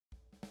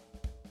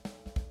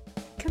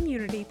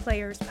Community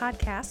Players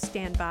podcast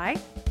standby.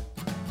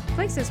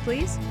 Places,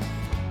 please.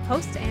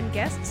 Host and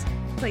guests,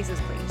 places,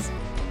 please.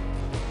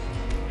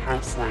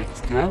 House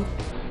lights go.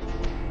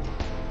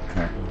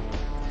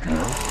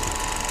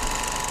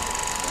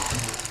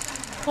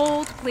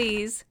 Hold,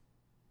 please.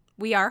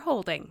 We are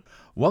holding.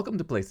 Welcome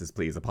to Places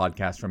Please, a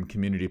podcast from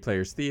Community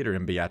Players Theater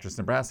in Beatrice,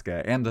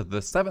 Nebraska, and the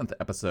 7th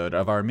episode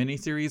of our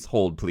mini-series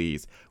Hold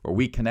Please, where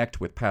we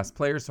connect with past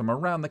players from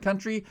around the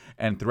country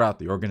and throughout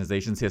the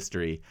organization's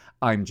history.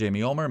 I'm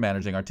Jamie Ulmer,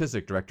 Managing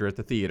Artistic Director at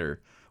the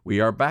theater. We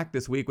are back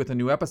this week with a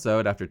new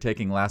episode after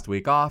taking last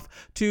week off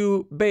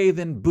to bathe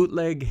in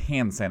bootleg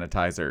hand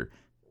sanitizer.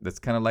 That's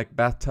kind of like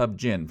bathtub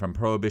gin from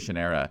Prohibition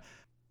era.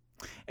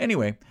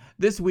 Anyway,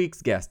 this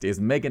week's guest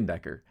is Megan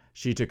Decker.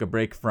 She took a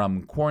break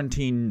from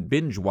quarantine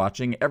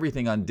binge-watching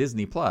everything on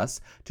Disney Plus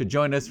to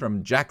join us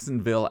from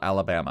Jacksonville,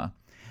 Alabama.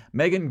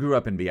 Megan grew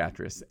up in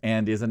Beatrice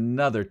and is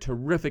another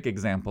terrific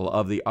example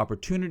of the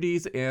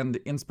opportunities and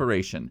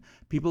inspiration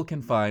people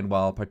can find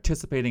while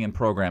participating in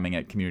programming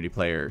at Community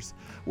Players.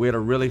 We had a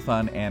really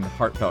fun and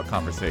heartfelt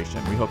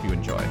conversation. We hope you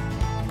enjoy.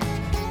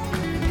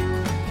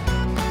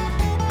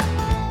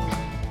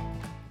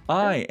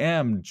 I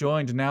am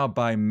joined now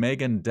by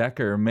Megan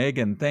Decker.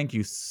 Megan, thank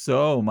you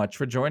so much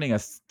for joining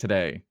us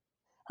today.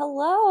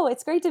 Hello,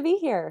 it's great to be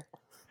here.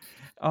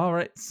 All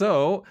right,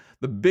 so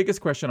the biggest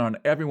question on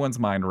everyone's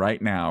mind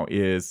right now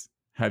is,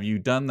 have you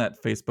done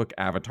that Facebook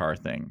avatar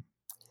thing?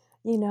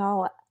 You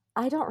know,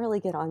 I don't really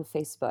get on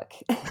Facebook.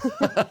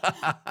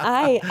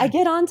 I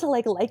get on to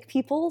like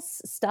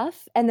people's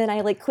stuff, and then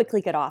I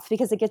quickly get off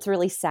because it gets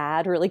really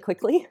sad really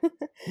quickly.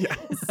 Yeah.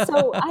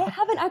 So I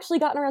haven't actually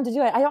gotten around to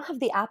do it. I don't have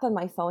the app on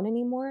my phone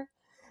anymore.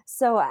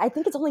 So I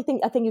think it's only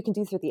a thing you can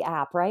do through the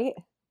app, right?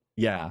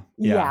 Yeah.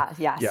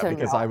 So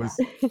because no.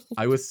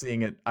 I was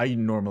seeing it. I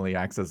normally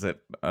access it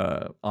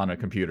on a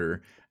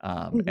computer,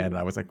 and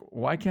I was like,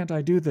 why can't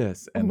I do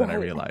this? And then I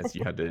realized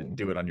you had to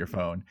do it on your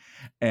phone.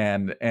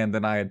 And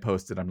then I had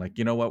posted, I'm like,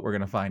 you know what? We're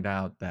going to find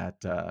out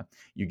that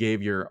you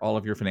gave all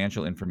of your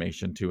financial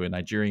information to a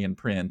Nigerian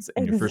prince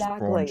and your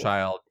firstborn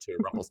child to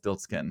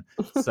Rumpelstiltskin.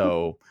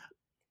 So,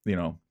 you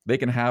know, they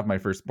can have my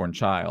firstborn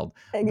child.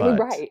 But...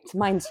 Right.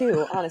 Mine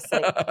too, honestly.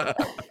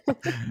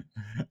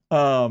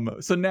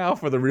 So now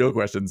for the real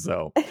questions,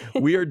 though.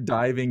 We are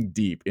diving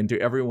deep into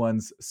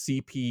everyone's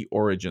CP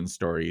origin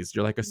stories.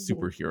 You're like a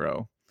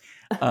superhero.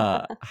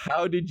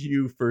 How did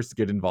you first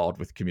get involved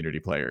with Community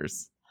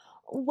Players?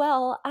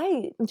 Well,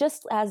 I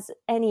just as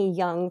any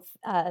young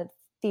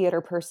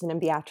theater person in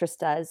Beatrice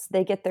does,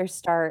 they get their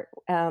start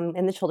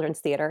in the children's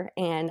theater.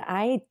 And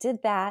I did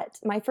that.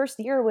 My first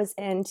year was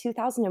in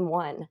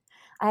 2001.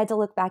 I had to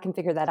look back and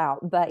figure that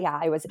out. But yeah,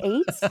 I was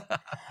 8.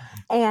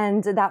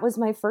 And that was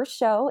my first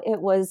show. It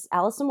was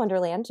Alice in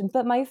Wonderland.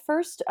 But my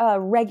first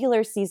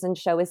regular season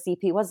show with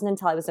CP wasn't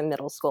until I was in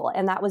middle school.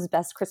 And that was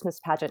Best Christmas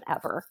Pageant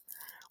Ever,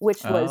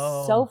 which was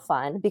so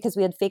fun because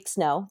we had fake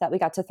snow that we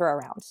got to throw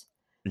around.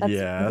 That's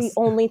the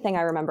only thing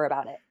I remember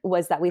about it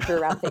was that we threw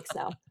around fake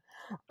snow.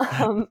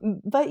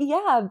 But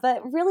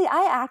really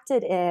I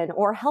acted in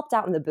or helped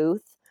out in the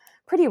booth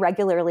pretty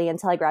regularly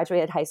until I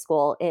graduated high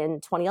school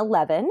in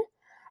 2011.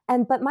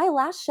 But my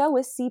last show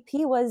with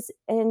CP was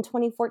in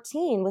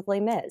 2014 with Les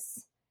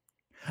Mis.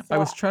 So, I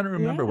was trying to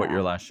remember what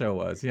your last show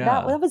was. Yeah,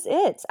 that was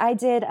it. I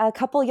did a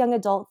couple young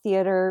adult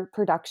theater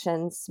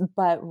productions,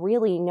 but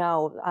really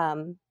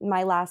no,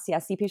 my last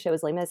CP show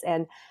was Les Mis.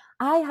 And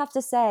I have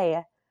to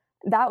say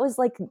that was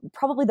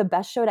probably the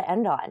best show to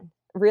end on,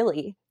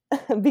 really.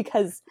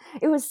 Because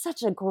it was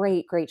such a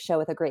great show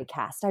with a great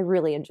cast. I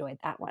really enjoyed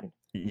that one.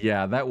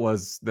 Yeah,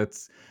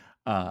 that's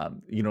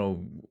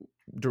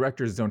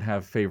directors don't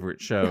have favorite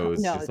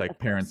shows, just like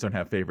parents don't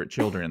have favorite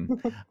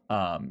children.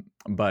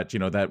 But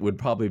that would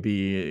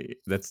probably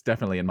that's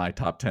definitely in my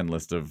top 10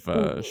 list of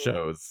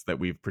shows that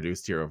we've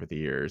produced here over the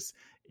years.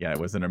 Yeah, it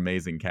was an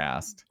amazing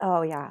cast.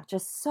 Oh yeah,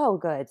 just so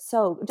good.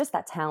 So just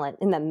that talent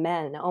in the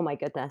men. Oh my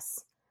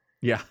goodness.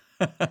 Yeah.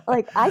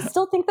 I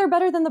still think they're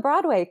better than the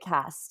Broadway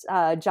cast,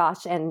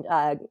 Josh and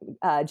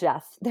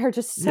Jeff. They're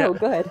just so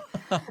good.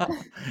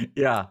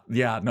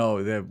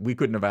 No, we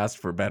couldn't have asked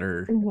for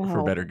better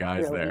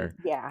guys really. There.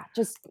 Yeah,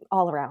 just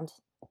all around.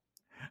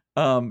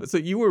 So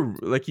you were,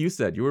 like you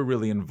said, you were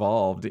really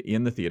involved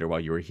in the theater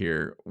while you were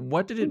here.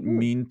 What did it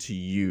mean to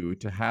you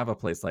to have a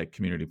place like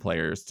Community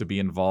Players to be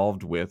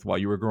involved with while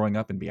you were growing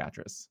up in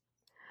Beatrice?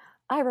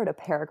 I wrote a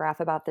paragraph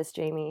about this,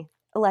 Jamie.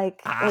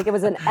 Like it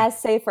was an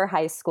essay for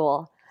high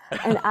school.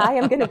 And I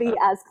am going to be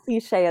as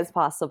cliche as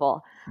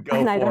possible.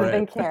 I don't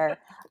even care.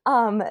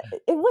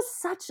 It was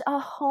such a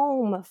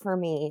home for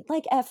me,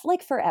 like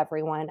for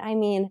everyone. I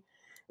mean,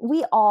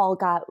 we all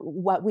got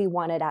what we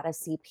wanted out of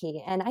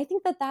CP. And I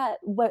think that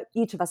what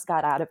each of us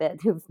got out of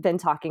it, who've been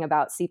talking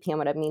about CP and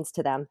what it means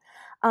to them,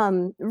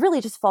 really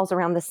just falls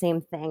around the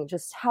same thing,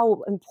 just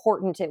how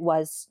important it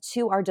was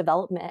to our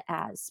development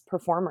as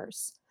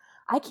performers.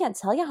 I can't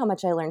tell you how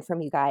much I learned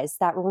from you guys.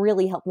 That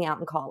really helped me out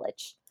in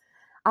college.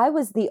 I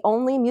was the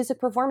only music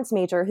performance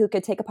major who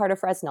could take apart a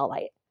Fresnel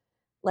light.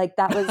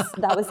 That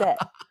was it.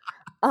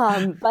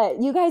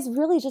 But you guys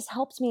really just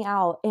helped me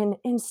out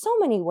in so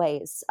many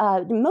ways.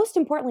 Most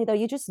importantly, though,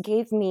 you just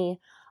gave me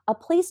a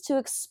place to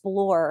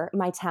explore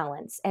my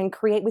talents and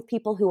create with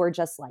people who are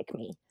just like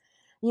me.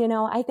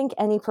 I think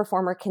any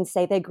performer can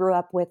say they grew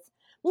up with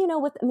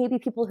maybe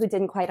people who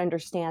didn't quite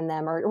understand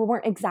them or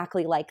weren't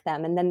exactly like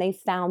them. And then they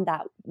found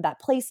that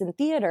place in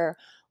theater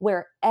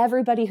where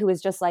everybody who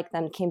was just like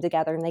them came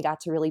together and they got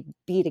to really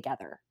be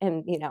together.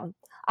 And,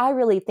 I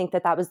really think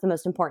that was the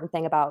most important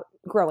thing about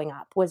growing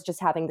up, was just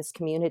having this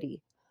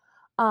community.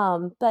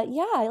 But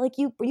yeah, like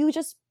you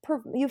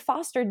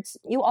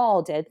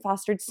all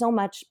fostered so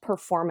much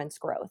performance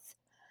growth.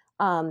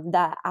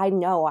 That I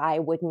know I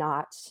would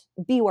not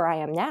be where I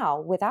am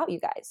now without you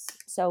guys.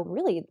 So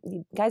really,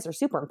 you guys are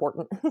super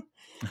important.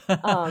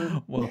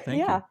 Well, thank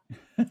you.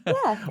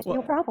 Yeah,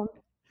 no problem.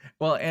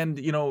 Well, and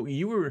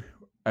you were,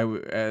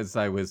 as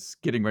I was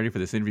getting ready for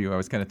this interview, I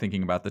was kind of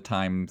thinking about the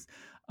times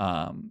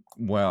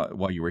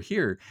while you were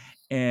here,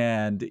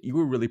 and you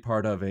were really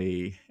part of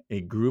a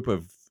group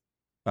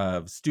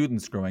of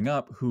students growing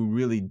up who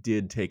really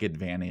did take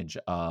advantage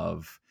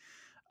of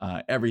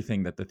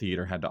everything that the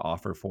theater had to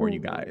offer for you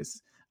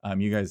guys.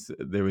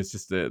 There was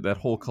just that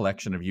whole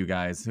collection of you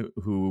guys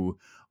who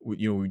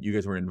you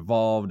guys were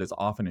involved as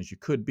often as you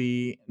could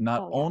be,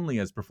 not only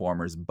as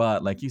performers,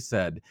 but like you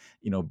said,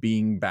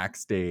 being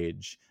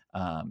backstage,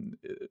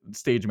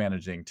 stage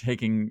managing,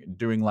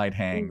 doing light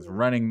hangs,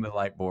 running the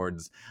light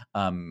boards.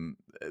 You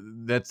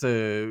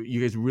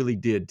guys really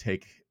did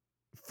take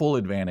full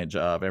advantage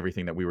of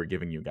everything that we were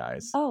giving you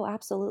guys. Oh,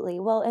 absolutely.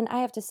 Well, and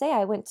I have to say,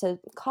 I went to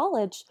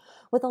college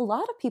with a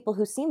lot of people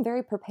who seem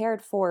very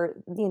prepared for,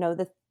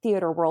 the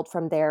theater world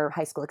from their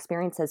high school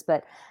experiences.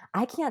 But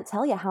I can't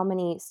tell you how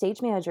many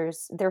stage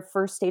managers, their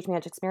first stage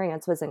management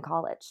experience was in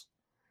college.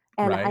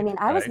 And I mean,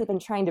 I wasn't even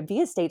trying to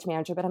be a stage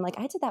manager, but I'm like,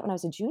 I did that when I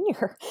was a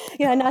junior,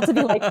 not to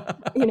be like,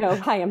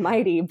 high and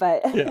mighty,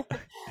 but,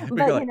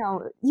 but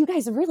you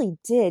guys really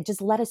did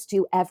just let us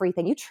do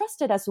everything. You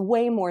trusted us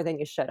way more than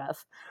you should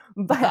have.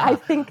 But I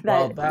think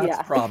that, well,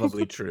 that's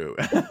probably true.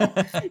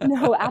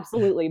 No,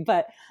 absolutely.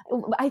 But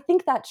I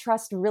think that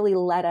trust really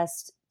led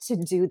us to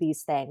do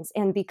these things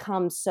and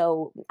become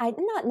so, I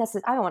don't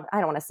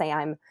want to say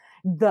I'm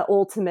the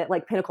ultimate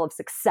pinnacle of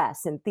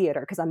success in theater,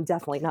 because I'm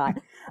definitely not.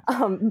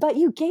 But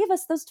you gave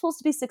us those tools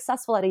to be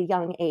successful at a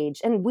young age.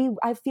 And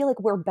I feel like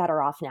we're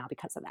better off now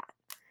because of that.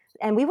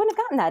 And we wouldn't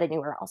have gotten that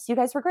anywhere else. You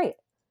guys were great.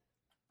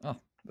 Oh,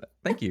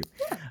 thank you.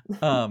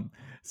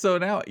 So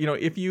now,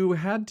 if you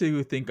had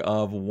to think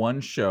of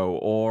one show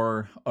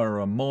or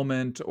a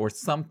moment or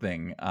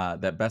something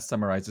that best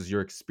summarizes your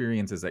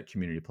experiences at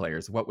Community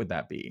Players, what would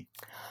that be?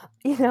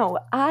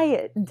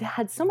 I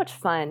had so much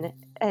fun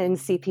in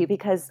CP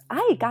because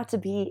I got to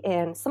be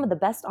in some of the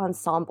best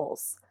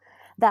ensembles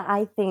that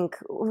I think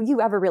you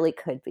ever really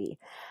could be.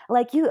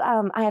 Like you,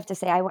 I have to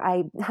say,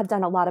 I have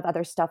done a lot of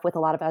other stuff with a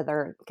lot of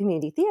other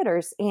community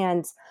theaters.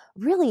 And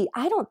really,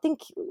 I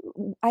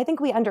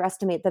think we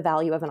underestimate the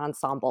value of an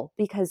ensemble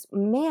because,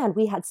 man,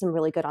 we had some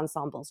really good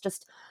ensembles,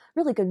 just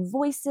really good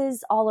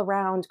voices all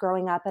around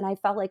growing up. And I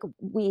felt like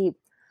we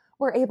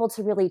were able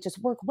to really just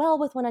work well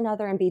with one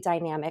another and be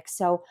dynamic.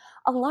 So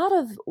a lot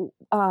of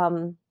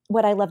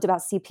what I loved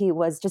about CP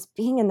was just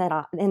being in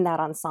that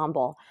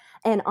ensemble.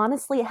 And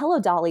honestly, Hello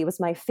Dolly was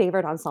my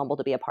favorite ensemble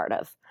to be a part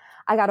of.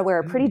 I got to wear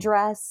a pretty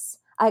dress.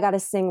 I got to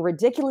sing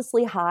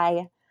ridiculously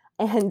high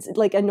and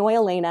annoy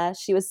Elena.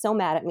 She was so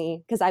mad at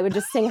me because I would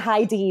just sing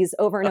high D's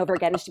over and over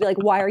again. And she'd be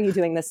like, "Why are you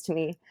doing this to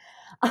me?"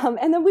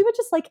 And then we would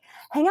just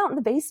hang out in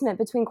the basement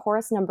between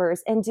chorus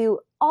numbers and do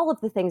all of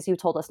the things you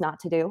told us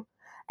not to do.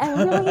 And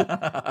really,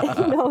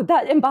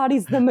 that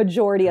embodies the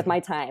majority of my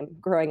time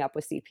growing up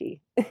with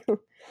CP.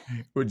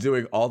 We're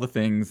doing all the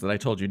things that I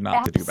told you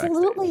not to do backstage.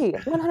 Absolutely,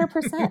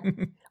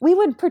 100%. We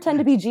would pretend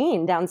to be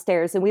Jean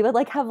downstairs, and we would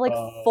have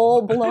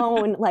full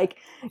blown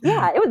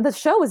the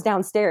show was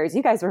downstairs.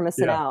 You guys were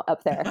missing out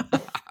up there.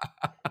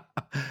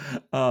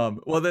 Well,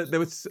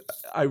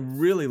 I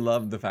really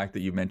loved the fact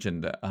that you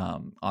mentioned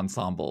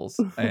ensembles,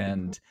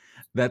 and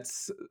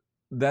that's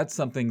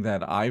something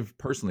that I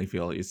personally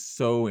feel is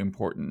so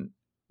important.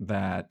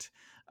 That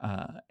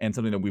and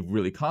something that we've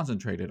really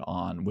concentrated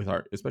on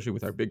especially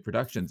with our big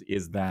productions,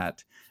 is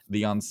that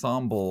the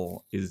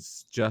ensemble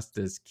is just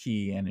as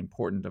key and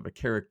important of a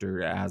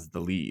character as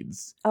the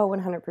leads. Oh,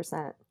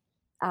 100%.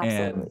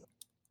 Absolutely.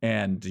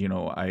 And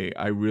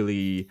I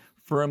really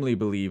firmly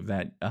believe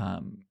that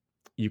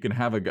you can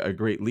have a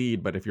great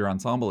lead, but if your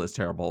ensemble is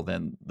terrible,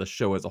 then the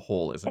show as a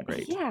whole isn't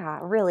great. Yeah,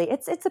 really.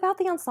 It's about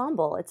the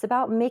ensemble. It's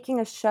about making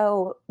a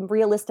show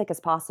realistic as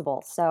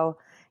possible. So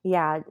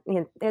yeah,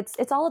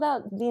 it's all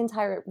about the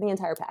entire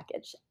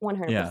package,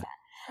 100%. Yeah.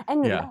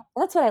 And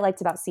that's what I liked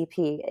about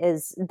CP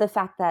is the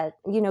fact that,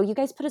 you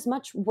guys put as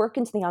much work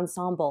into the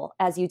ensemble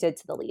as you did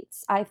to the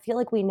leads. I feel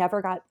like we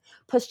never got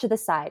pushed to the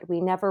side. We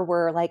never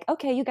were like,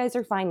 okay, you guys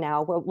are fine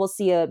now. We'll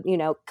see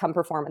you, come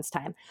performance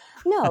time.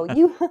 No,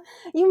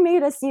 you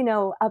made us,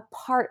 a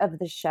part of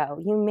the show.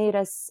 You made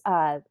us,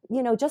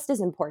 just as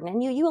important.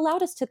 And you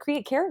allowed us to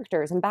create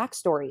characters and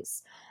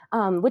backstories.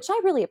 which I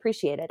really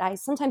appreciated.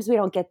 Sometimes we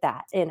don't get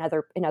that in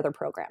other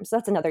programs. So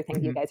that's another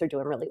thing you guys are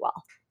doing really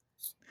well.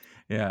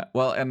 Yeah.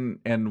 Well,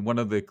 and one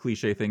of the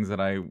cliche things that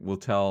I will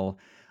tell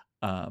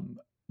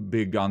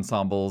big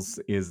ensembles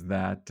is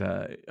that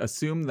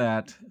assume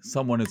that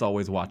someone is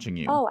always watching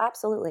you. Oh,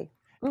 absolutely.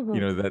 Mm-hmm.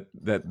 You know,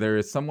 that there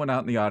is someone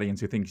out in the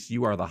audience who thinks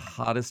you are the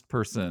hottest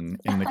person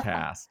in the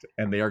cast,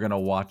 and they are going to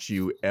watch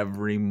you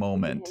every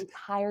moment. The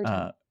entire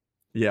time.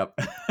 Yep.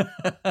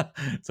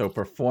 So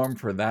perform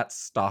for that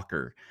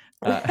stalker.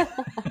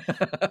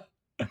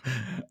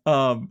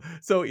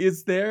 So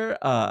is there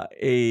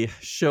a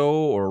show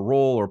or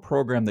role or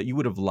program that you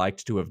would have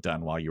liked to have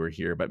done while you were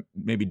here, but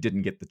maybe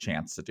didn't get the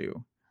chance to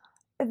do?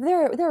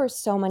 There are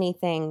so many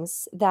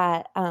things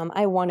that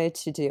I wanted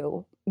to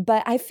do,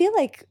 but I feel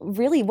like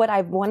really what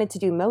I've wanted to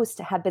do most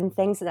have been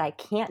things that I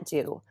can't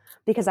do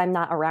because I'm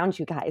not around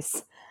you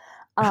guys.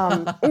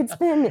 It's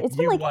been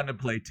You like want to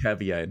play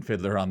Tevye and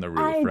Fiddler on the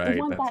Roof, right? I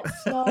want that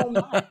so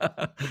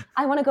much.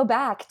 I want to go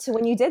back to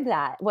when you did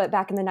that,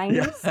 back in the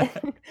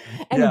 90s,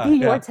 and be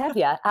your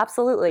Tevye.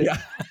 Absolutely. Yeah.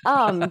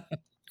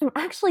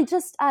 Actually,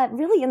 just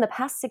really in the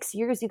past 6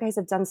 years, you guys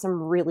have done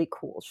some really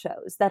cool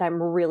shows that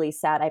I'm really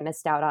sad I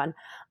missed out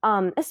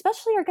on,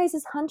 especially your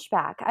guys'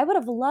 Hunchback. I would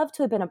have loved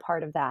to have been a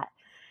part of that.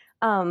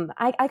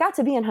 I got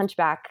to be in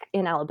Hunchback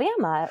in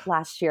Alabama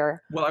last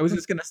year. Well, I was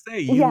just going to say,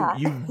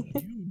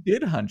 you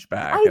did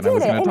Hunchback, and I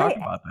was going to talk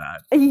about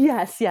that.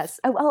 Yes.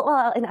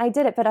 Well, and I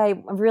did it, but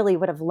I really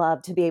would have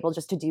loved to be able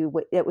just to do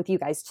it with you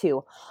guys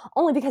too,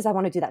 only because I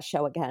want to do that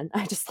show again.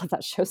 I just love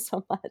that show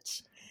so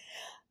much.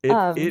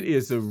 It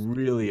is a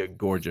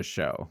gorgeous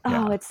show.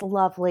 Yeah. Oh, it's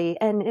lovely.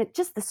 And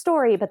just the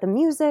story, but the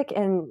music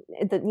and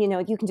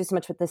you can do so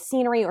much with the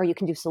scenery, or you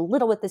can do so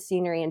little with the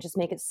scenery and just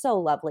make it so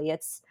lovely.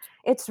 It's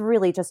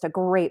really just a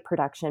great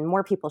production.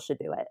 More people should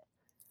do it.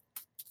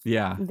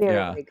 Yeah.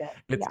 Very good.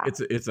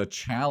 It's a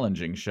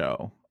challenging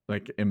show,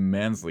 like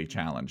immensely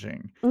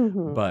challenging,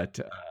 mm-hmm.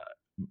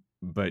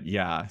 but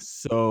yeah,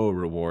 so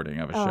rewarding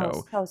of a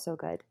show. So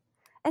good.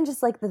 And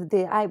just like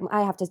I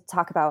have to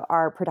talk about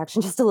our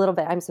production just a little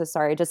bit. I'm so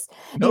sorry.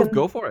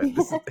 Go for it.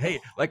 Hey,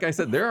 like I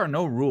said, there are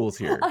no rules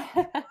here.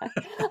 I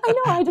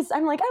know.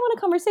 I'm like, I want a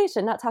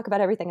conversation, not talk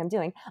about everything I'm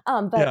doing.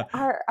 But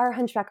our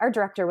Hunchback, our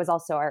director was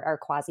also our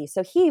Quasi.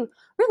 So he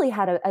really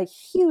had a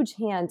huge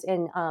hand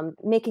in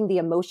making the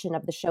emotion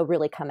of the show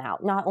really come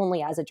out, not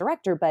only as a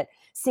director, but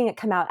seeing it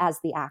come out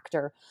as the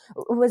actor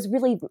was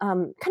really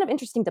kind of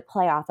interesting to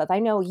play off of. I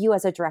know you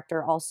as a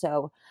director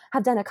also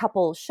have done a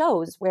couple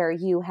shows where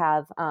you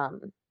have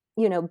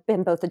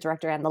been both the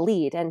director and the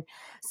lead. And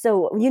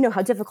so you know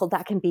how difficult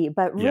that can be.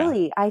 But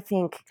really, I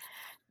think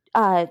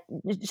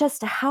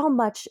just how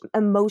much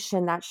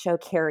emotion that show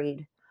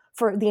carried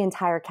for the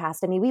entire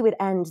cast. I mean, we would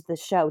end the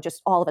show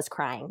just all of us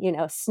crying,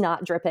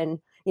 snot dripping,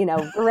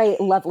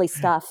 great, lovely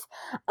stuff.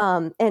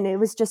 And it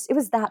was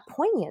that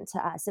poignant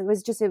to us. It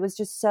was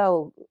just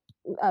so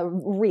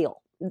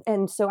real.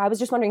 And so I was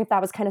just wondering if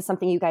that was kind of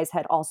something you guys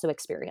had also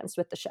experienced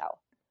with the show.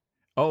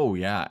 Oh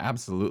yeah,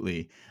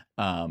 absolutely.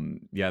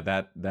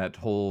 That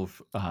whole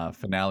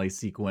finale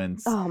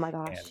sequence. Oh my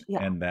gosh!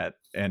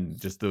 And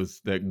just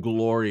that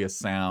glorious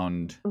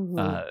sound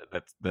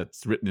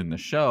that's written in the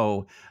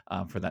show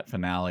for that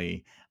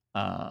finale.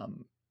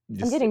 I'm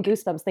getting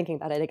goosebumps thinking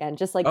about it again.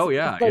 Just like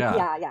yeah.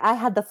 I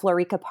had the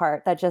Florica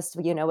part that just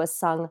was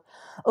sung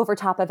over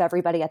top of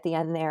everybody at the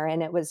end there,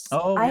 and it was.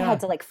 I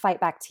had to like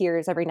fight back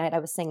tears every night I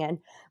was singing.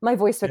 My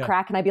voice would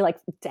crack, and I'd be like,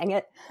 "Dang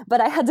it!"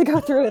 But I had to go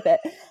through with it.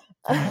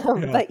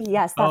 But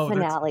yes, that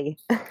finale.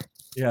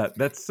 Yeah,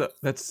 that's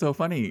so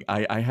funny.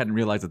 I hadn't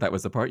realized that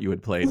was the part you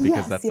had played,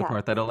 because that's the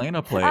part that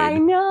Elena played. I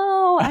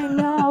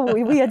know.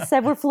 We had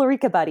said we're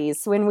Florica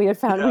buddies when we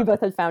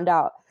both had found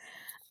out.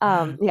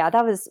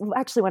 That was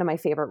actually one of my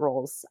favorite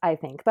roles, I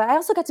think. But I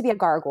also got to be a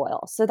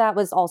gargoyle, so that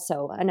was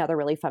also another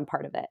really fun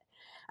part of it.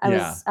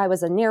 I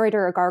was a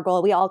narrator, a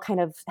gargoyle. We all kind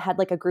of had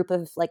like a group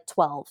of like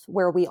 12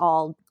 where we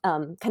all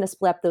kind of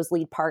split up those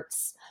lead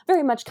parts,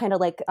 very much kind of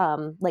like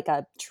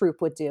a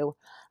troupe would do.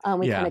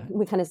 We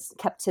kind of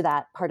kept to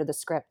that part of the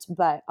script,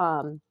 but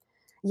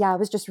it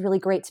was just really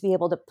great to be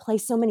able to play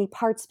so many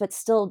parts, but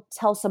still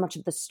tell so much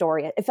of the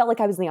story. It felt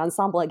like I was in the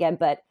ensemble again,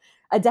 but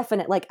a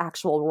definite like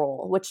actual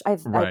role, which I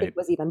think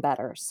was even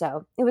better.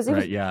 So it was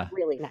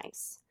really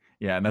nice.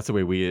 Yeah, and that's the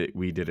way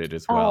we did it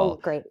as well. Oh,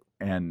 great.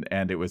 And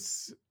it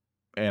was.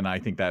 And I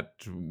think that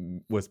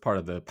was part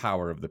of the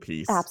power of the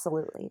piece.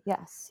 Absolutely.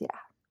 Yes. Yeah.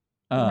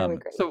 Really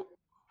great. So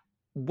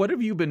what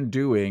have you been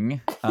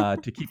doing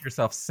to keep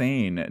yourself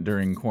sane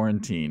during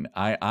quarantine?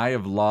 I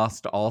have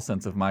lost all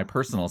sense of my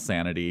personal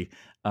sanity.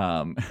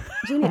 Jamie,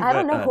 I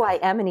don't know who I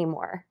am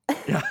anymore.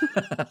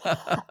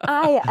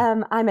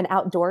 I'm an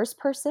outdoors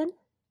person.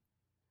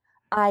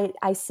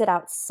 I sit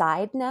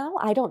outside now.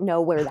 I don't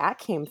know where that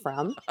came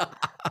from.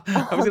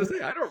 I was going to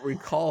say, I don't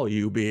recall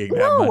you being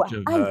that much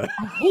of I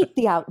hate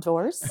the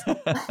outdoors.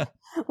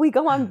 We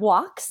go on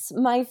walks.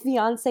 My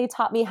fiance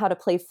taught me how to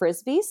play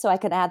Frisbee, so I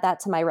could add that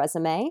to my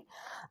resume.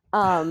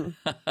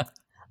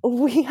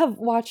 We have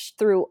watched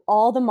through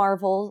all the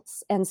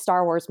Marvels and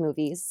Star Wars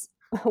movies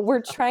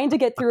We're trying to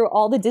get through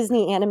all the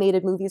Disney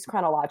animated movies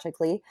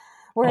chronologically.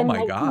 We're in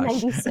my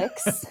gosh.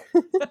 1996.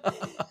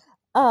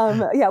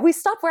 We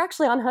stopped. We're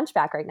actually on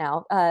Hunchback right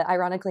now.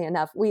 Ironically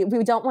enough, we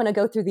don't want to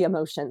go through the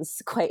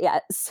emotions quite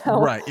yet.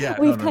 So right, yeah,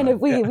 we've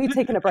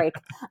taken a break.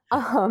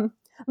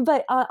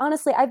 But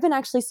honestly, I've been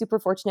actually super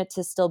fortunate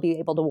to still be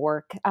able to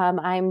work.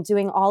 I'm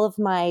doing all of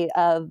my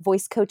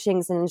voice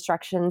coachings and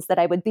instructions that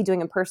I would be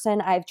doing in person.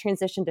 I've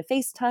transitioned to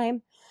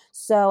FaceTime.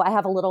 So I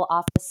have a little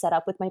office set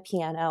up with my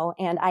piano,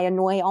 and I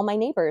annoy all my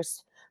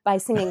neighbors by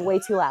singing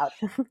way too loud.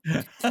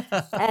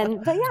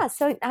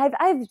 So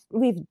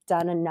we've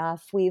done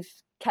enough. We've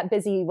kept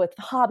busy with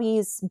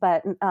hobbies,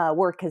 but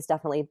work has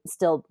definitely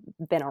still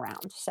been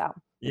around. So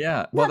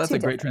yeah, well, that's a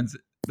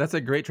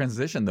great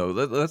transition, though.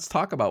 Let's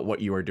talk about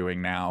what you are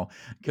doing now,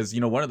 because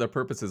one of the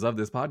purposes of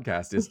this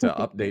podcast is to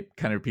update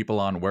kind of people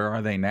on where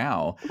are they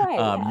now.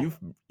 Right,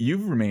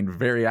 You've remained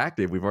very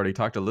active. We've already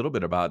talked a little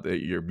bit about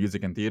your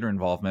music and theater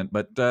involvement,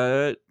 but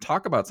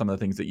talk about some of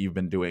the things that you've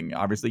been doing.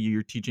 Obviously,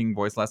 you're teaching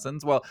voice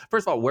lessons. Well,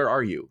 first of all, where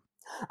are you?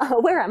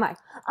 Where am I?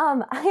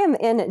 I am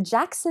in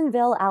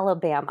Jacksonville,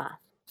 Alabama.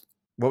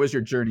 What was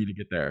your journey to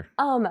get there?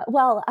 I'm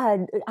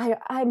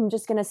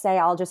just going to say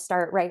I'll just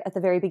start right at the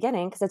very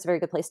beginning because it's a very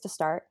good place to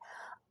start.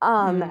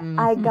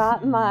 I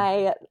got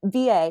my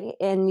BA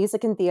in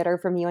music and theater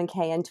from UNK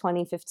in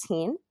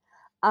 2015.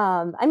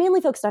 I mainly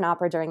focused on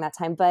opera during that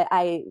time, but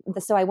I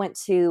went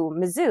to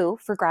Mizzou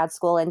for grad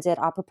school and did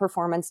opera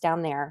performance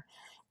down there.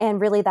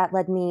 And really that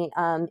led me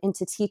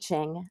into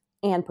teaching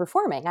and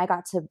performing. I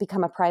got to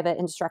become a private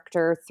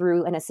instructor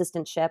through an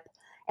assistantship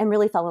and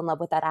really fell in love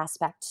with that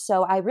aspect.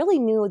 So I really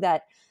knew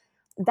that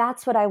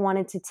that's what I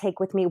wanted to take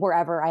with me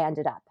wherever I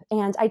ended up.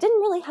 And I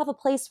didn't really have a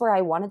place where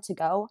I wanted to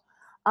go.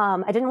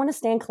 I didn't want to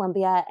stay in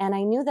Columbia. And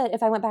I knew that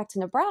if I went back to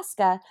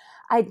Nebraska,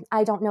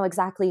 I don't know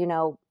exactly,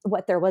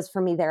 what there was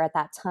for me there at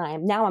that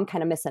time. Now I'm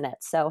kind of missing it.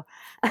 So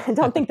I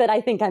don't think that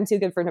I think I'm too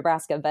good for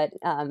Nebraska. But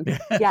at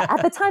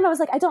the time I was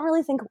like, I don't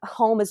really think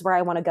home is where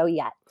I want to go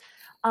yet.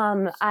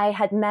 I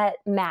had met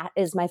Matt,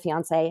 is my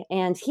fiance,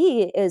 and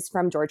he is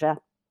from Georgia.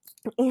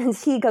 And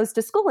he goes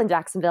to school in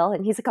Jacksonville,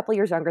 and he's a couple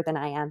years younger than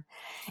I am.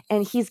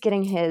 And he's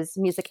getting his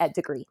music ed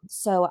degree.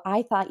 So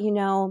I thought,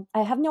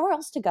 I have nowhere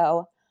else to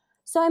go.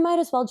 So I might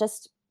as well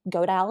just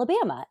go to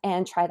Alabama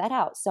and try that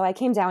out. So I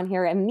came down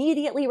here,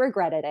 immediately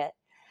regretted it,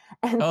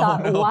 and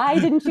thought, why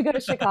didn't you go to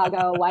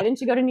Chicago? Why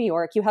didn't you go to New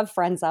York? You have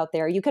friends out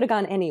there. You could have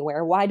gone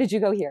anywhere. Why did you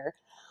go here?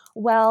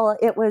 Well,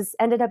 it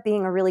ended up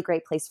being a really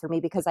great place for me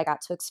because I got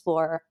to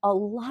explore a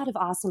lot of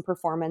awesome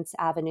performance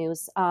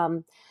avenues.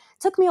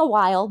 Took me a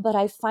while, but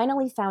I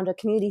finally found a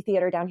community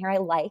theater down here I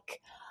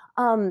like.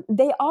 I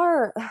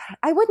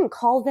wouldn't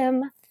call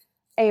them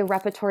a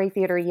repertory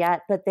theater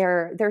yet, but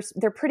they're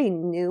pretty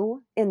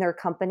new in their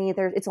company.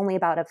 It's only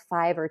about a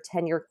 5 or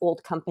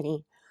 10-year-old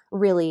company,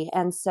 really.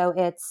 And so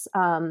it's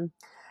kind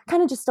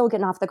of just still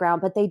getting off the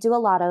ground, but they do a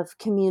lot of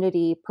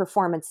community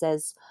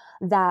performances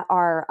that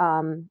are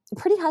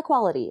pretty high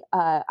quality.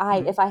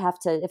 If I have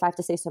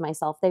to say so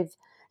myself, they've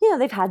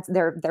had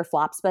their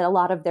flops, but a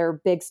lot of their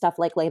big stuff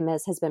like Les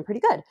Mis has been pretty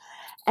good.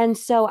 And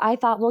so I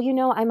thought,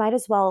 well, I might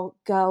as well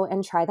go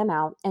and try them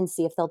out and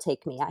see if they'll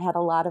take me. I had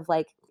a lot of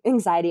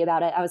anxiety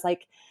about it. I was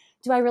like,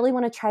 do I really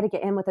want to try to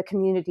get in with a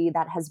community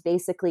that has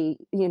basically,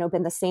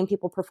 been the same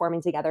people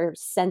performing together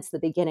since the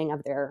beginning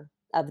of their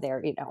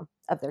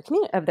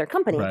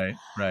company.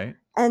 Right.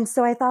 And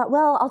so I thought,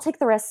 well, I'll take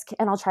the risk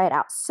and I'll try it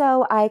out.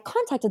 So I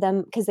contacted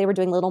them because they were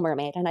doing Little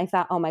Mermaid. And I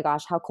thought, oh my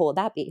gosh, how cool would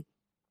that be?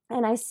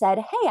 And I said,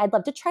 hey, I'd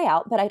love to try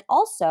out, but I'd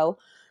also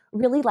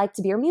really like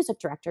to be your music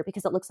director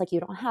because it looks like you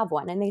don't have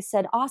one. And they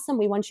said, awesome,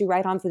 we want you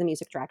right on for the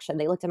music direction.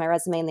 They looked at my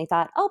resume and they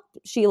thought, oh,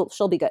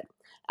 she'll be good.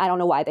 I don't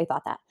know why they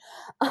thought that,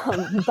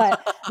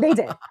 but they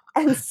did.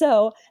 And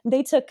so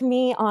they took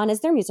me on as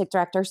their music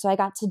director. So I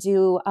got to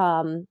do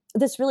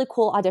this really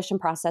cool audition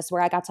process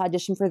where I got to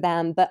audition for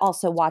them, but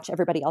also watch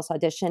everybody else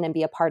audition and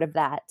be a part of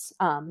that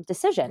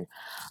decision.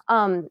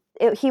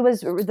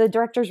 The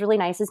director's really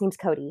nice. His name's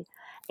Cody.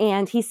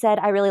 And he said,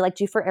 I really liked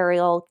you for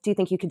Ariel. Do you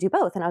think you could do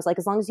both? And I was like,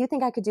 as long as you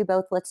think I could do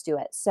both, let's do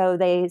it. So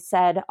they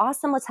said,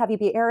 awesome, let's have you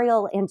be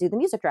Ariel and do the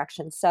music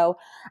direction. So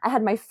I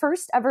had my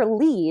first ever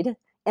lead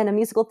in a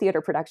musical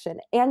theater production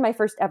and my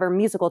first ever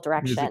musical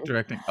direction. Music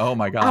directing. Oh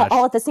my gosh.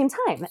 All at the same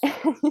time,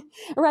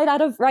 right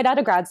out of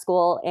grad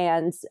school.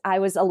 And I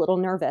was a little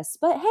nervous,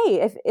 but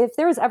hey, if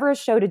there was ever a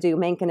show to do,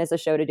 Menken is a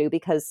show to do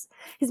because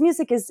his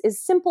music is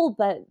simple,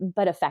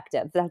 but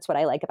effective. That's what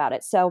I like about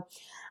it. So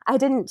I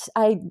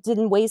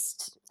didn't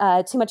waste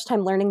too much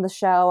time learning the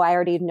show. I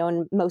already had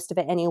known most of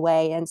it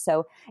anyway. And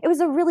so it was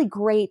a really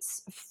great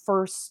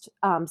first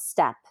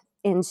step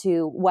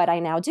into what I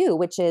now do,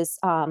 which is,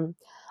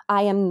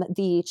 I am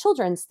the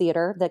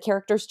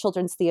characters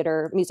children's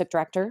theater music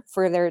director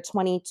for their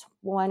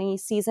 2020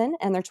 season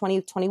and their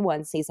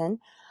 2021 season.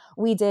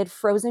 We did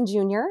Frozen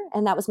Junior,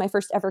 and that was my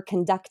first ever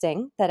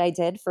conducting that I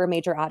did for a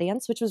major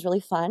audience, which was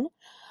really fun.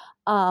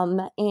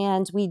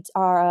 And we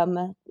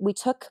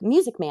took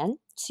Music Man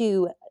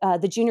to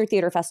the Junior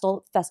Theater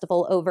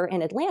Festival over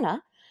in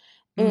Atlanta.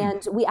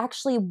 And we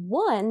actually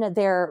won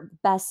their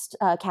best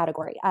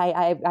category.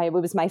 It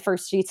was my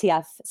first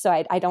GTF, so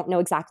I don't know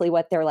exactly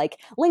what their like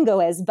lingo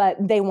is, but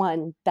they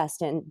won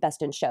best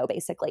in show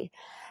basically.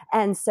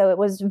 And so it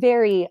was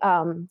very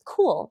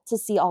cool to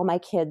see all my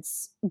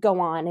kids go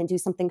on and do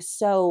something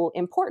so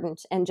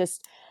important and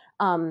just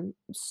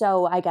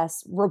so I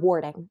guess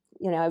rewarding.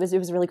 It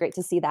was really great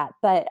to see that.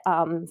 But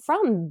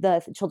from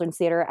the Children's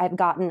Theater, I've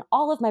gotten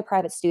all of my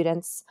private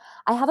students.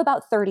 I have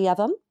about 30 of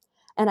them,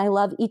 and I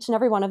love each and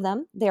every one of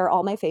them. They are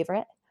all my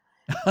favorite.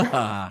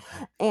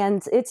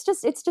 And it's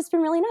just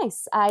been really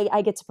nice.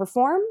 I get to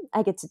perform.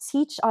 I get to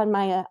teach on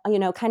my,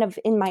 kind of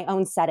in my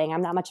own setting.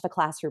 I'm not much of a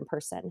classroom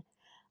person.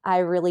 I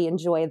really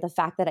enjoy the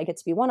fact that I get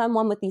to be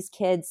one-on-one with these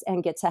kids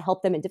and get to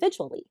help them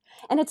individually.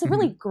 And it's a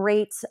really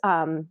great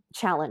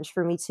challenge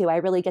for me too. I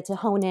really get to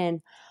hone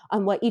in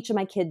on what each of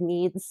my kid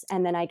needs.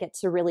 And then I get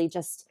to really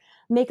just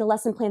make a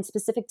lesson plan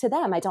specific to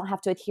them. I don't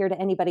have to adhere to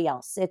anybody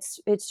else.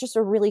 It's just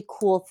a really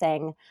cool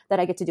thing that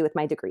I get to do with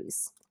my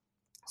degrees.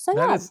 So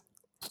yeah.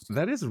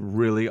 That is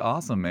really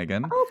awesome,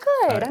 Megan. Oh,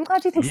 good. I'm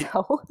glad you think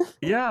so.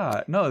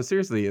 Yeah. No,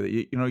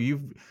 seriously,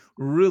 you've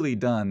really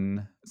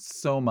done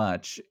so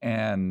much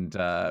and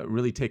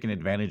really taken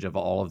advantage of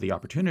all of the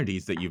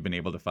opportunities that you've been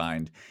able to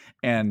find.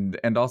 And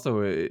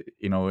also,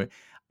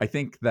 I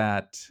think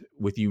that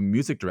with you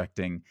music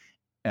directing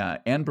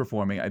and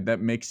performing,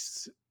 that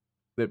makes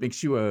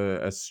you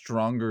a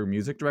stronger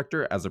music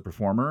director as a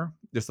performer.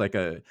 Just like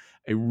a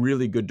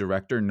really good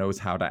director knows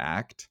how to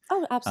act.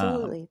 Oh,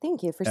 absolutely.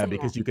 Thank you for saying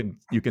because that.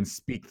 you can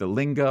speak the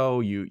lingo,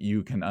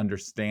 you can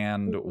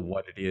understand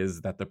what it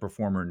is that the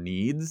performer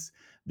needs.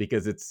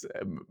 Because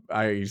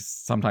I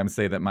sometimes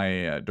say that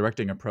my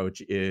directing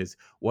approach is,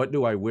 what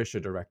do I wish a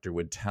director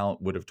would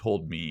have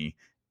told me,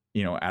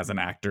 as an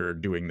actor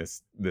doing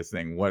this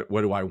thing? What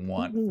do I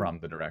want from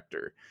the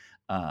director?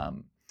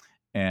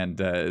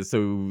 And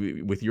so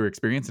with your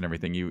experience and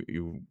everything,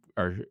 you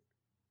are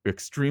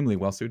extremely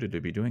well suited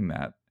to be doing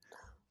that.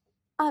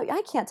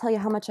 I can't tell you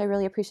how much I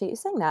really appreciate you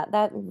saying that.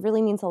 That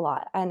really means a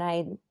lot. And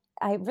I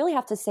really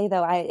have to say,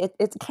 though,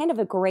 it's kind of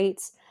a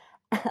great,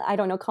 I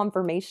don't know,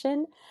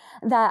 confirmation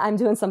that I'm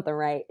doing something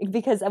right.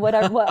 Because what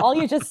all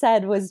you just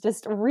said was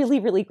just really,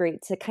 really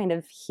great to kind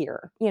of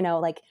hear.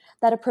 Like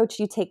that approach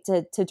you take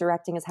to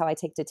directing is how I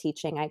take to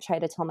teaching. I try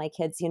to tell my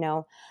kids,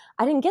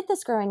 I didn't get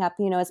this growing up,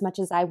 as much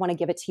as I want to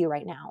give it to you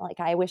right now. Like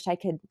I wish I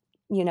could,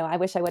 I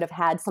wish I would have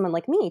had someone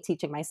like me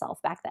teaching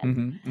myself back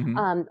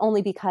then.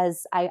 Only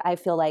because I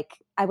feel like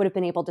I would have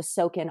been able to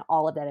soak in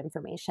all of that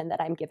information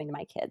that I'm giving to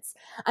my kids.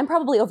 I'm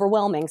probably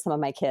overwhelming some of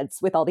my kids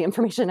with all the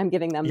information I'm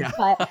giving them,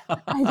 but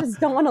I just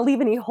don't want to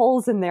leave any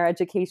holes in their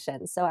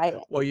education. So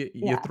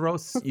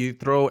you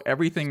throw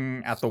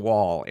everything at the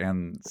wall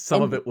and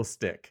some of it will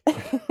stick.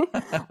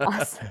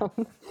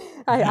 Awesome.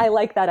 I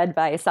like that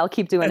advice. I'll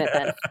keep doing it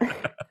then.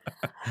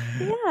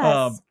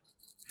 Yes.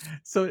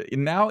 So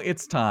now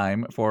it's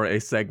time for a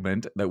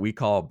segment that we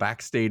call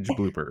Backstage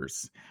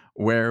Bloopers,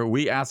 where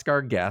we ask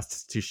our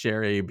guests to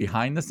share a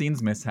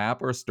behind-the-scenes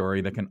mishap or a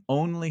story that can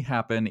only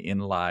happen in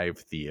live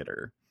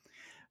theater.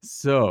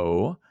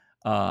 So,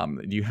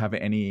 do you have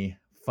any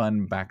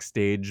fun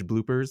backstage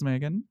bloopers,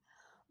 Megan?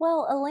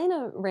 Well,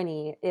 Elena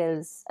Rennie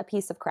is a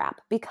piece of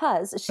crap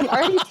because she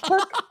already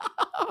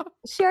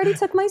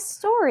took my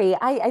story.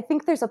 I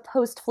think there's a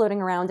post floating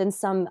around in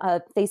some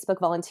Facebook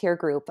volunteer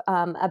group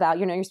about,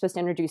 you're supposed to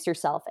introduce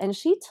yourself. And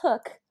she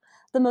took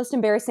the most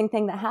embarrassing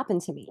thing that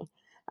happened to me.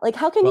 Like,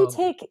 how can you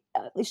take,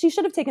 she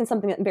should have taken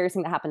something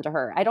embarrassing that happened to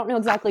her. I don't know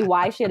exactly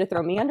why she had to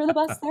throw me under the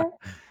bus there.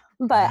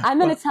 But I'm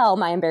going to tell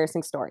my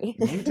embarrassing story.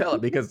 You tell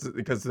it because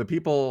the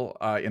people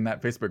in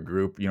that Facebook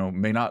group,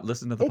 may not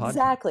listen to the podcast.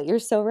 Exactly. You're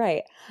so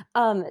right.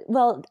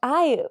 Well,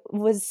 I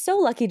was so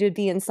lucky to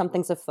be in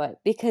Something's Afoot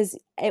because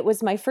it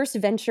was my first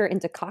venture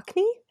into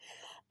Cockney.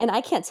 And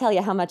I can't tell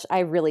you how much I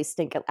really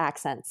stink at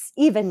accents.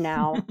 Even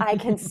now, I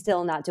can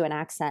still not do an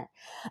accent.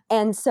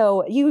 And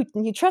so you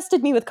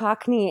trusted me with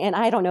Cockney, and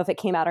I don't know if it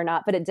came out or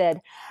not, but it did.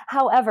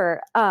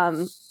 However,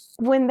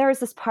 when there's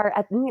this part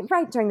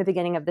right during the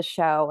beginning of the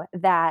show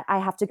that I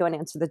have to go and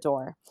answer the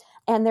door,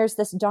 and there's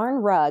this darn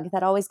rug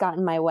that always got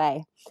in my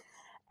way.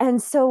 And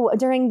so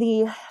during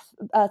the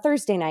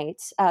Thursday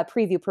night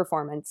preview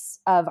performance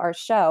of our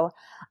show,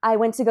 I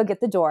went to go get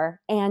the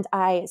door and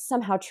I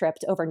somehow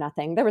tripped over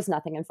nothing. There was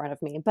nothing in front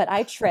of me, but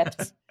I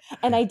tripped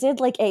and I did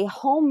like a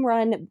home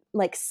run,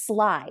 like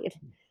slide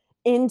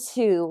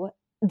into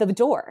the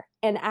door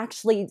and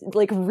actually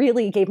like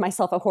really gave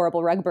myself a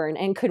horrible rug burn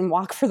and couldn't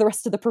walk for the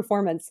rest of the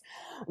performance.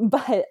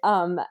 But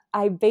I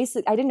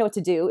didn't know what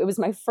to do. It was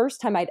my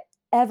first time I'd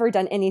ever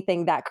done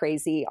anything that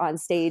crazy on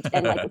stage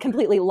and like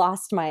completely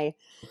lost my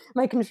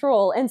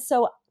control. And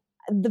so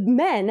the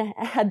men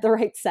had the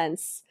right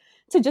sense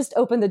to just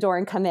open the door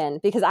and come in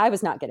because I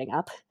was not getting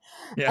up.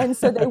 Yeah. And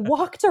so they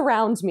walked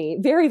around me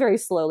very, very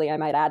slowly, I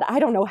might add. I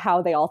don't know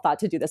how they all thought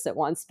to do this at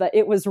once, but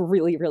it was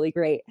really, really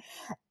great.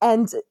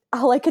 And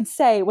all I could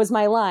say was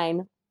my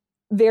line,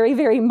 very,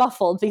 very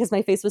muffled because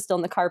my face was still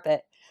in the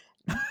carpet.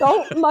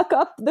 don't muck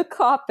up the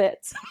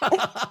carpet.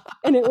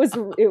 And it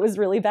was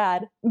really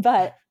bad,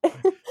 but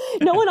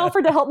no one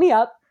offered to help me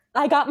up.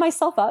 I got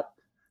myself up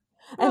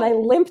and I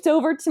limped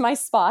over to my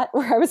spot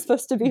where I was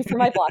supposed to be for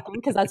my blocking,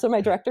 because that's what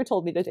my director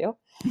told me to do.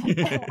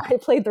 I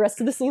played the rest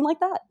of the scene like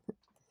that.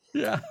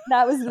 Yeah.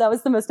 That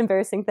was the most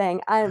embarrassing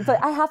thing.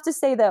 But I have to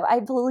say, though, I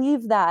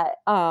believe that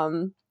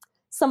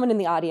someone in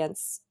the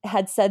audience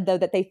had said, though,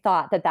 that they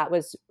thought that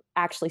was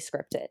actually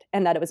scripted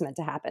and that it was meant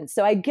to happen.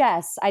 So I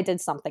guess I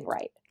ddid something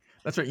right.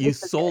 That's right. You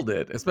sold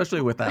it,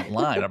 especially with that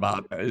line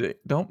about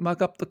don't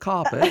muck up the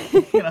carpet.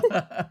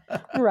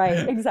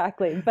 Right,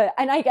 exactly. But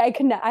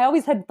I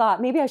always had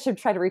thought maybe I should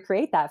try to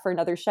recreate that for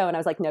another show, and I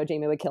was like, no,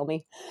 Jamie would kill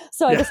me,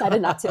 so I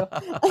decided not to.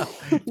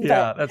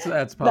 Yeah,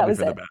 that's probably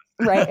for the best.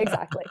 Right,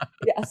 exactly.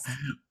 Yes.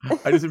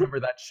 I just remember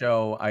that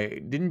show.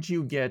 Didn't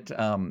you get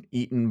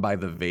eaten by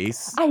the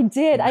vase? I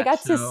did. I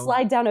got to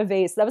slide down a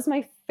vase. That was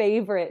my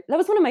favorite. That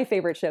was one of my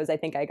favorite shows I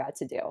think I got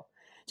to do.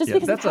 Just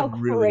because of how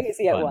really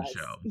crazy it was.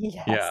 Show.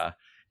 Yes. Yeah.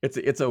 It's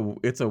a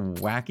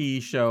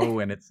wacky show,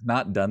 and it's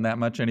not done that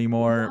much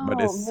anymore, but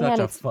it's such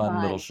a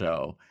fun little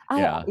show.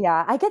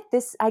 I get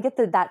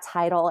that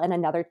title and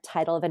another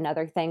title of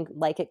another thing,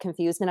 like it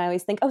confused, and I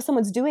always think, oh,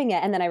 someone's doing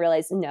it, and then I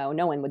realize, no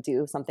one would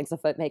do Something's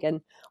Afoot,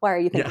 Megan. Why are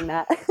you thinking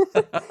that?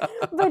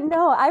 But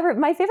no,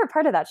 my favorite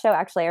part of that show,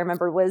 actually, I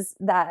remember, was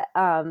that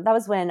that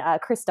was when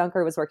Chris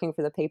Dunker was working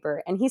for the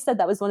paper, and he said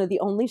that was one of the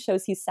only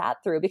shows he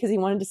sat through because he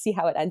wanted to see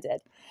how it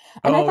ended,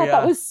 and I thought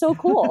that was so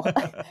cool.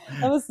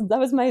 that was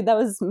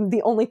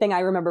the only thing I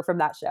remember from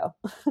that show.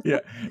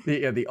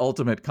 The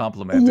ultimate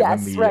compliment.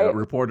 Yes, when the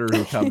reporter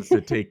who comes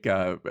to take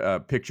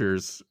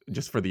pictures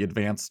just for the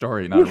advanced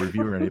story, not a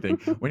review or anything,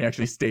 when he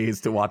actually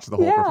stays to watch the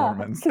whole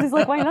performance. Because he's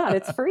like, why not?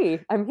 It's free.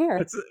 I'm here.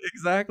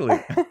 Exactly.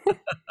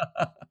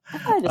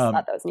 I just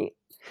thought that was neat.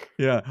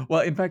 Yeah.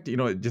 Well, in fact,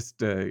 just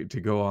to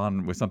go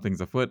on with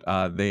Something's Afoot,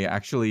 they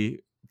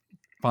actually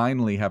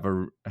finally have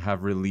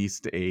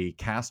released a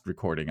cast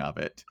recording of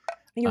it.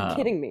 You're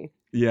kidding me.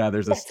 Yeah,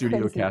 there's a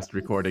studio cast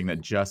recording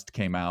that just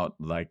came out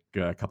like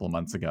a couple of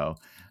months ago.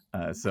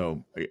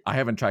 So I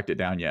haven't tracked it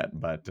down yet,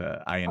 but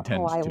I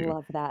intend to. I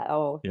love that.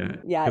 Oh,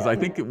 yeah. Because I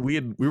think we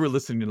were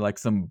listening to like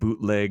some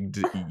bootlegged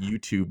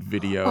YouTube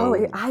video.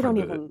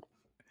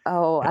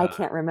 I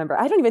can't remember.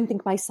 I don't even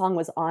think my song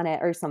was on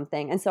it or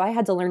something. And so I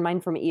had to learn mine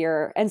from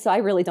ear. And so I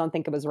really don't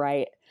think it was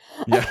right.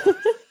 Yeah.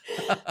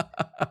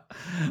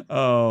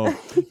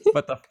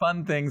 But the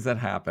fun things that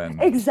happen.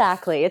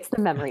 Exactly. It's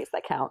the memories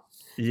that count.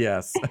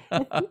 Yes.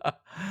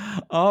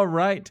 All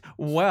right.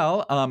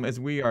 Well, as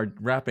we are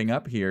wrapping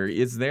up here,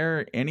 is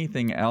there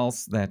anything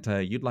else that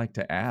you'd like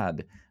to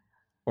add,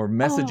 or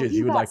messages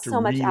you would like to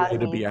relay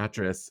to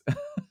Beatrice?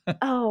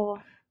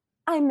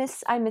 I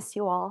miss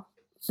you all.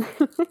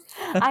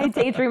 I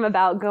daydream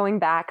about going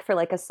back for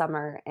like a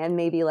summer and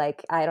maybe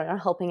like, I don't know,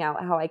 helping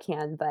out how I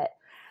can, but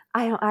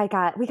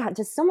we got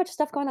just so much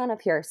stuff going on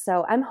up here.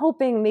 So I'm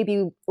hoping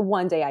maybe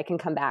one day I can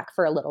come back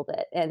for a little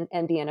bit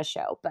and be in a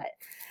show, but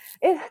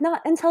if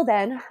not until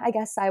then, I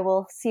guess I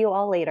will see you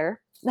all later.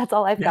 That's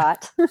all I've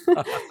got.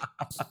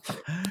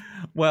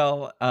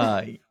 Well,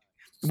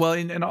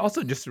 and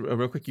also just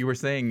real quick, you were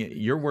saying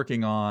you're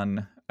working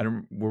on,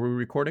 were we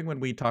recording when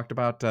we talked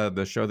about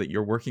the show that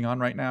you're working on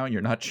right now?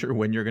 You're not sure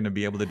when you're going to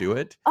be able to do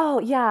it? Oh,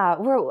 yeah.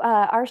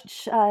 Our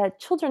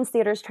children's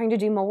theater is trying to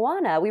do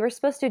Moana. We were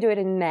supposed to do it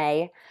in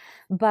May,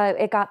 but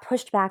it got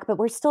pushed back. But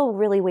we're still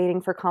really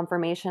waiting for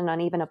confirmation on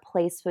even a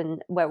place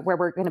where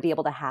we're going to be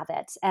able to have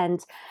it.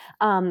 And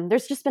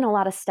there's just been a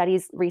lot of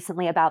studies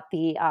recently about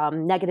the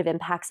negative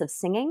impacts of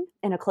singing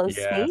in a closed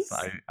space.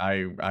 Yes,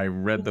 I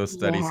read those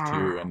studies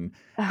too,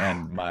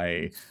 and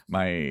my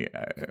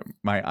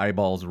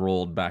eyeballs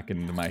rolled back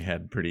into my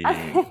head pretty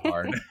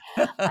hard.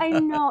 I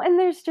know, and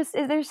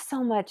there's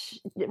so much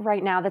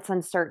right now that's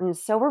uncertain.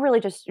 So we're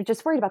really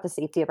just worried about the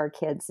safety of our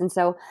kids, and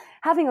so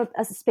having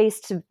a space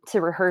to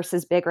rehearse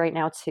is big right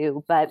now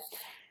too. But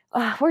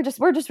we're just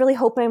really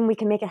hoping we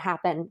can make it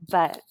happen.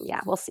 But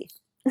yeah, we'll see.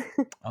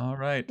 All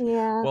right.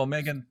 Yeah. Well,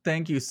 Megan,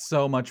 thank you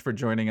so much for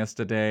joining us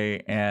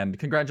today, and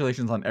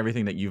congratulations on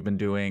everything that you've been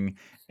doing,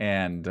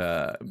 and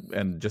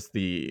just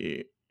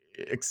the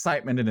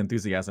excitement and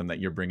enthusiasm that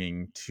you're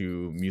bringing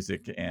to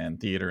music and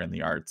theater and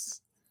the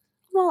arts.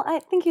 Well,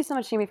 thank you so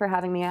much, Jamie, for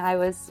having me. I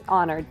was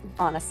honored,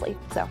 honestly.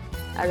 So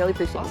I really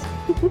appreciate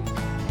it.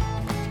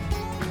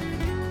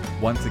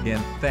 Once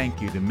again,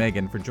 thank you to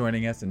Megan for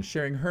joining us and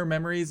sharing her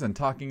memories and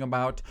talking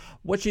about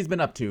what she's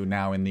been up to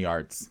now in the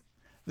arts.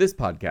 This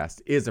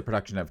podcast is a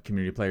production of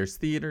Community Players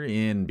Theater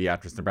in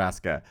Beatrice,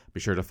 Nebraska. Be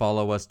sure to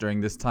follow us during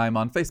this time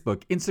on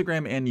Facebook,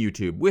 Instagram, and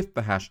YouTube with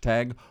the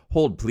hashtag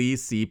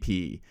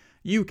HoldPleaseCP.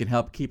 You can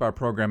help keep our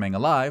programming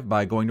alive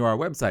by going to our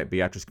website,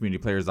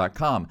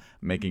 BeatriceCommunityPlayers.com,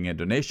 making a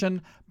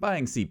donation,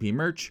 buying CP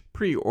merch,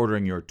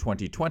 pre-ordering your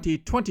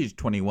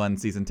 2020-2021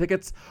 season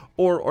tickets,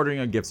 or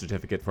ordering a gift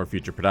certificate for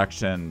future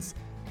productions.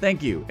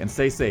 Thank you, and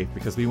stay safe,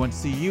 because we want to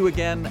see you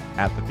again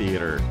at the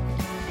theater.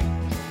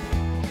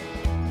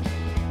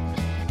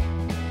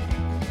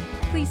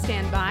 Please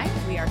stand by.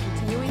 We are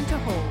continuing to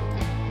hold.